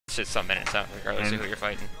just some minutes out, regardless And of who you're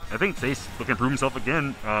fighting. I think Zace looking to prove himself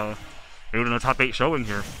again. Maybe in a top 8 showing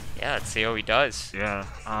here. Yeah, let's see how he does. Yeah,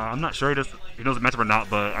 I'm not sure he knows the matchup or not,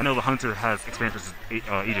 but I know the Hunter has experience versus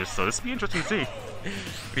Aegis, so this will be interesting to see.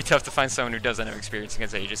 It'd be tough to find someone who doesn't have experience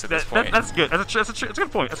against Aegis at this point. That's good. That's a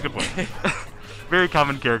good point. That's a good point. Very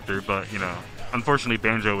common character, but you know, unfortunately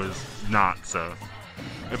Banjo is not. So,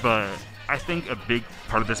 but I think a big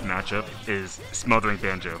part of this matchup is smothering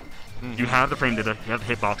Banjo. You have the frame data, you have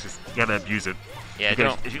the hitboxes, you gotta abuse it. Yeah,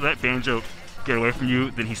 because if you let Banjo get away from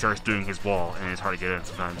you, then he starts doing his wall, and it's hard to get in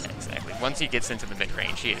sometimes. Exactly. Once he gets into the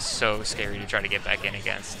mid-range, he is so scary to try to get back in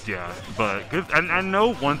against. Yeah, but good. And I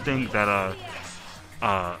know one thing that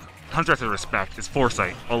Hunter has to respect is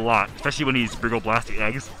foresight a lot, especially when he's Briggle blasting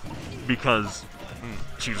eggs, because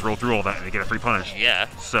she just roll through all that and they get a free punish. Yeah.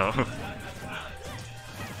 So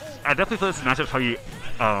I definitely feel this matchup probably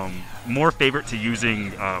more favorite to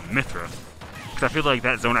using Mithra, because I feel like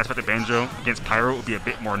that zone aspect of Banjo against Pyro would be a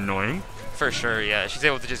bit more annoying. For sure, yeah. She's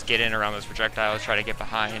able to just get in around those projectiles, try to get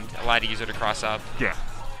behind, allow the user to cross up. Yeah.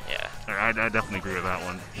 Yeah. I definitely agree with that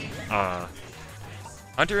one.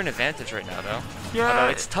 Under an advantage right now, though. Yeah. Although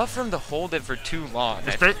it's tough for him to hold it for too long.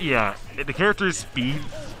 Yeah, the character's speed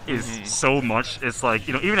is so much. It's like,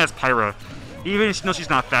 you know, even as Pyra, even if she knows she's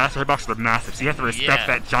not fast, her hitboxes are massive, so you have to respect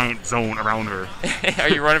that giant zone around her. Are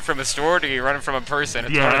you running from a sword or are you running from a person?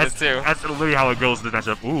 It's one of the two. That's literally how it goes in the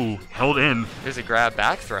matchup. Ooh, held in. There's a grab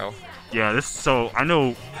back throw. Yeah, so I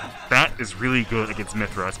know that is really good against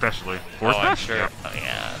Mithra, especially. Force I'm smash? sure. Yeah. Oh,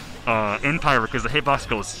 yeah. In Pyra, because the hitbox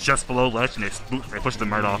goes just below ledge and they push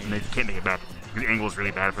them right off and they can't make it back. The angle is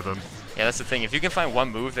really bad for them. Yeah, that's the thing. If you can find one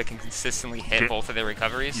move that can consistently hit both of their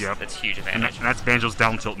recoveries, that's huge advantage. And that's Banjo's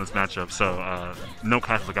down tilt in this matchup, so Noke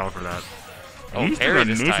has to look out for that. And he's doing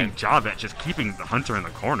an amazing job at just keeping the Hunter in the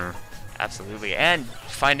corner. Absolutely, and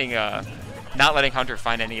finding not letting Hunter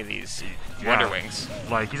find any of these Wonder Wings.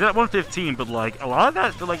 Like, he's at 115, but like a lot of that,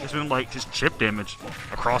 I feel like, has been like just chip damage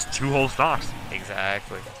across 2 whole stocks.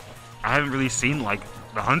 Exactly. I haven't really seen like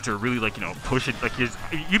the Hunter really like, you know, push it like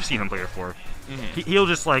you've seen him play before. He'll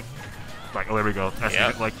just like oh, there we go. That's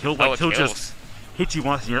it. Like he'll just hit you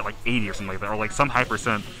once and you're at like 80 or something like that, or like some high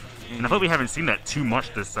percent. And I feel like we haven't seen that too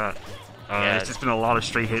much this set. It's just been a lot of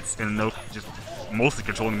straight hits and Noke just mostly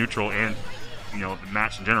controlling neutral and, you know, the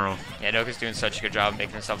match in general. Yeah, Noke's doing such a good job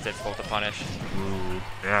making himself difficult to punish. Ooh,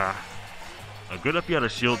 yeah. A good up out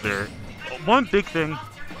of shield there. One big thing.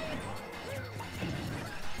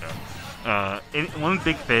 One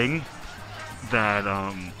big thing that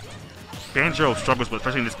Banjo struggles with,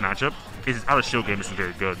 especially in this matchup, is his out of shield game isn't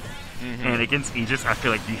very good. And against Aegis, I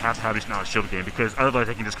feel like you have to have this out of shield game because otherwise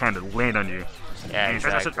they can just kind of land on you. Yeah, and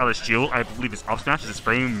exactly. Out of shield, I believe his up smash is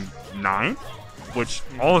frame 9, which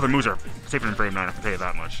all of the moves are safer than frame 9. I can tell you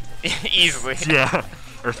that much. Easily. Yeah,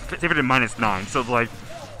 or safer than -9. So like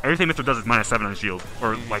everything Mithra does is -7 on shield,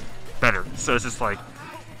 or like better. So it's just like.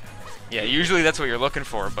 Yeah, usually that's what you're looking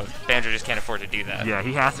for, but Banjo just can't afford to do that. Yeah,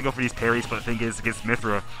 he has to go for these parries, but the thing is, against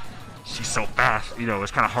Mithra, she's so fast, you know,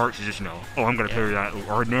 it's kind of hard to just, you know, oh, I'm going to parry that,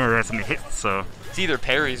 or nair has so many hits, so. It's either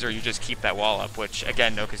parries or you just keep that wall up, which,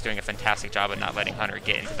 again, Noke is doing a fantastic job at not letting Hunter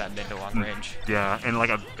get into that mid to long range. Yeah, and like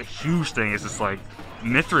a huge thing is just like,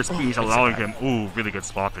 Mithra's speed is allowing him, really good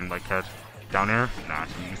swapping, like catch. Down air? Nah,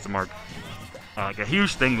 she missed the mark. Like a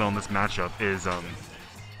huge thing, though, in this matchup is,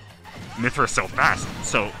 Mithra is so fast,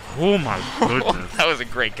 so, oh my goodness. That was a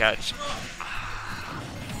great catch.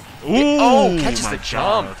 Ooh, catches the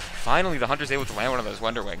jump. Finally, the Hunter's able to land one of those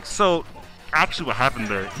Wonder Wings. So, actually what happened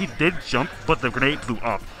there, he did jump, but the grenade blew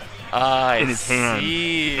up in his hand, and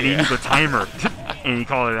he used the timer, and he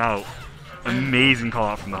called it out. Amazing call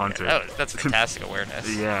out from the Hunter. Yeah, that's fantastic awareness.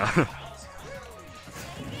 Yeah.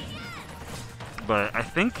 But I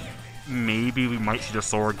think maybe we might see the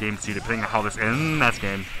Sora game 2, depending on how this ends. That's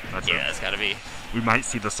game. It's gotta be. We might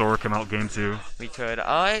see the Sora come out game 2. We could.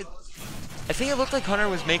 I think it looked like Hunter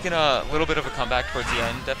was making a little bit of a comeback towards the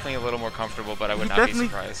end. Definitely a little more comfortable, but I would not be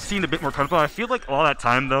surprised. Seemed a bit more comfortable. I feel like all that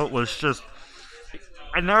time, though, was just...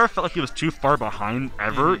 I never felt like he was too far behind,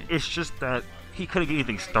 ever. It's just that he couldn't get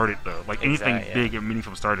anything started, though. Like, anything big and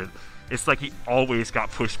meaningful started. It's like he always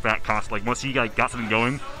got pushed back constantly. Like, once he got something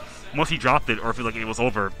going, once he dropped it, or I feel like it was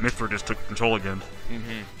over, Mithra just took control again.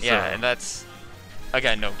 Yeah, and that's...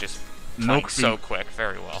 Again, Noke just playing so quick,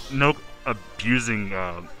 very well. Noke abusing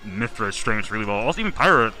Mithra's strengths really well. Also, even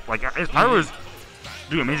Pyra, like, Pyra's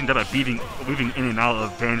do an amazing job at weaving in and out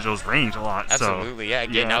of Banjo's range a lot. Absolutely, so, yeah,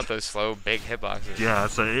 getting out those slow, big hitboxes. Yeah,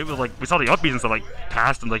 so it was like we saw the up Bs and stuff like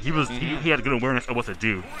past him. Like he had good awareness of what to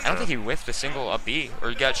do. So. I don't think he whiffed a single up B or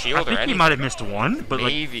he got shield or anything. I think he might have missed one, but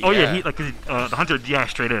maybe, like he like the hunter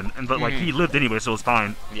straight in, but like he lived anyway, so it was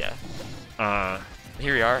fine. Yeah.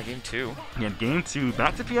 Here we are, game 2. Yeah, game 2,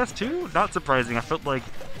 back to PS2. Not surprising. I felt like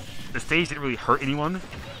the stage didn't really hurt anyone.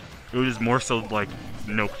 It was just more so like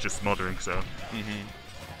Noke just smothering. So.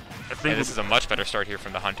 I think this is a much better start here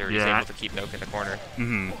from the hunter. He's able to keep Noke in the corner.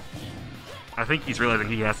 I think he's realizing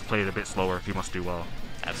he has to play it a bit slower if he wants to do well.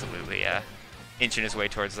 Absolutely, yeah. Inching his way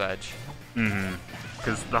towards the edge.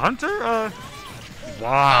 Because the hunter,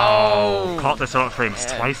 wow, caught the shot frames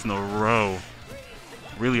twice in a row.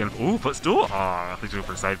 Really, ooh, footstool. I think he's going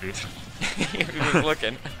for a side beat. He was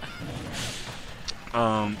looking.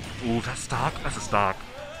 Ooh, that's stock. That's a stock.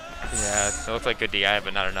 Yeah, it looked like good DI,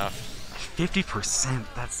 but not enough. 50%.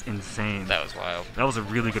 That's insane. That was wild. That was a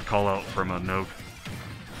really good call out from Noke.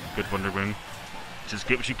 Good Wonder Wing. Just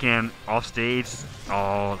get what you can off stage.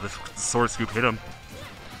 Oh, the sword scoop hit him.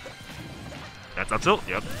 That's up tilt.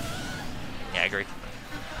 Yep. Yeah, great.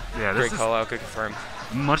 Yeah, great call out. Good confirm.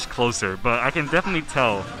 Much closer, but I can definitely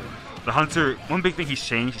tell the hunter. One big thing he's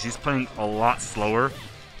changed is he's playing a lot slower,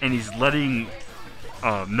 and he's letting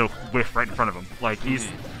Noke whiff right in front of him. Like he's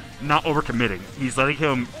not overcommitting. He's letting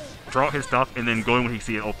him draw out his stuff and then going when he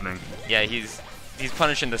sees it opening. Yeah, he's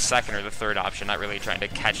punishing the second or the third option, not really trying to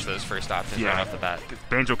catch those first options right off the bat.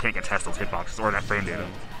 Banjo can't contest those hitboxes or that frame data.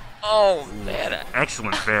 Oh, man.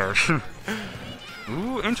 Excellent fair.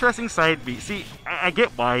 Ooh, interesting side B. See, I get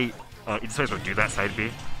why he decides to do that side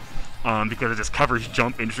B. Because it just covers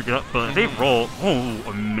jump and get up, but they roll. Oh,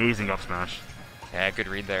 amazing up smash. Yeah, good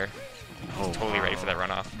read there. Totally ready for that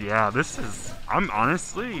runoff. Yeah, I'm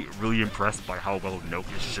honestly really impressed by how well Noke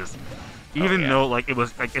is just, even though like it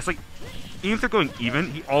was like, it's like, even if they're going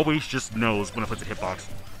even, he always just knows when it puts a hitbox.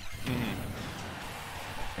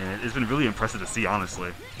 And it's been really impressive to see,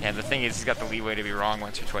 honestly. Yeah, the thing is, he's got the leeway to be wrong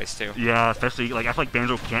once or twice, too. Yeah, especially, like, I feel like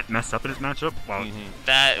Banjo can't mess up in his matchup. Wow.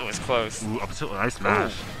 That was close. Ooh, up tilt, nice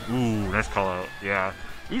smash. Ooh, nice call out. Yeah.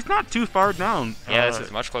 He's not too far down. Yeah, this is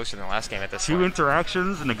much closer than the last game at this point. 2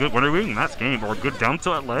 interactions and a good Wonder Wing in that game, or a good down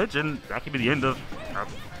tilt at ledge, and that could be the end of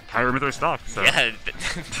higher mid stock. So. Yeah,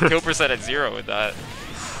 kill percent at 0 with that.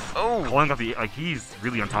 Oh! Calling out the, like, he's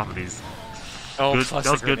really on top of these. Oh, good,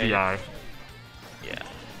 that was good DI. Yeah.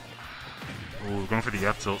 Ooh, going for the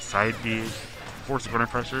F tilt, side B, force the corner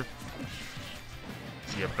pressure.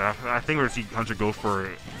 See a back. I think we're gonna see Hunter go for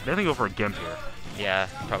it. I think go for a Gemp here. Yeah,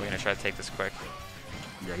 probably gonna try to take this quick.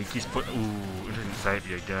 Yeah, he keeps putting. Ooh, interesting side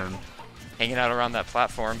B again. Hanging out around that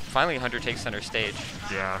platform. Finally, Hunter takes center stage.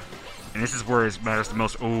 Yeah, and this is where it matters the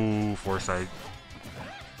most. Ooh, foresight.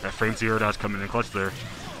 That frame 0 dodge coming in clutch there.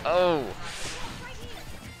 Oh.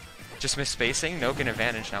 Just missed spacing. Noke an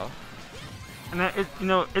advantage now. And that,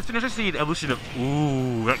 it's been interesting the evolution of,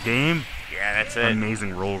 ooh, that game. Yeah, that's it.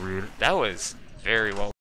 Amazing roll read. That was very well